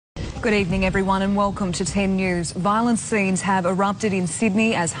Good evening, everyone, and welcome to 10 News. Violent scenes have erupted in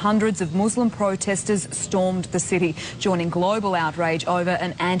Sydney as hundreds of Muslim protesters stormed the city, joining global outrage over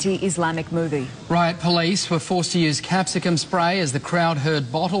an anti-Islamic movie. Riot police were forced to use capsicum spray as the crowd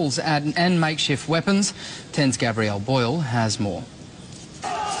hurled bottles and makeshift weapons. 10's Gabrielle Boyle has more.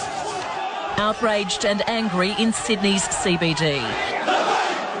 Outraged and angry in Sydney's CBD.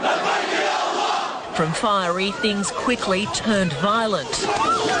 From fiery, things quickly turned violent.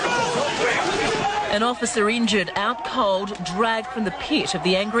 An officer injured, out cold, dragged from the pit of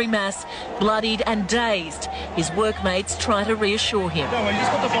the angry mass, bloodied and dazed. His workmates try to reassure him.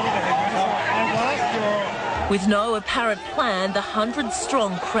 With no apparent plan, the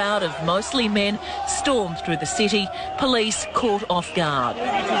 100-strong crowd of mostly men stormed through the city, police caught off guard.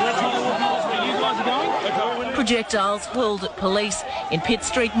 Projectiles hurled at police. In Pitt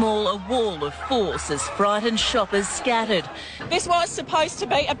Street Mall, a wall of force as frightened shoppers scattered. This was supposed to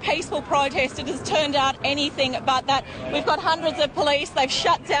be a peaceful protest. It has turned out anything but that. We've got hundreds of police. They've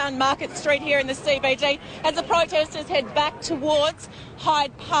shut down Market Street here in the CBD as the protesters head back towards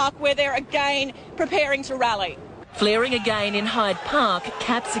Hyde Park, where they're again preparing to rally. Flaring again in Hyde Park,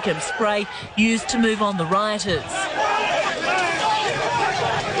 capsicum spray used to move on the rioters.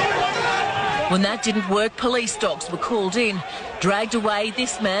 When that didn't work, police dogs were called in. Dragged away,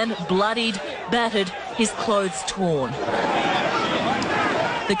 this man, bloodied, battered, his clothes torn.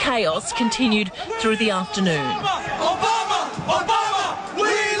 The chaos continued through the afternoon. Obama,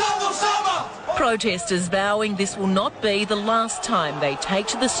 we love Osama! Protesters vowing this will not be the last time they take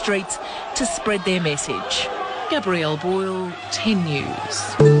to the streets to spread their message. Gabrielle Boyle, 10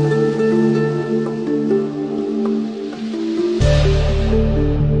 News.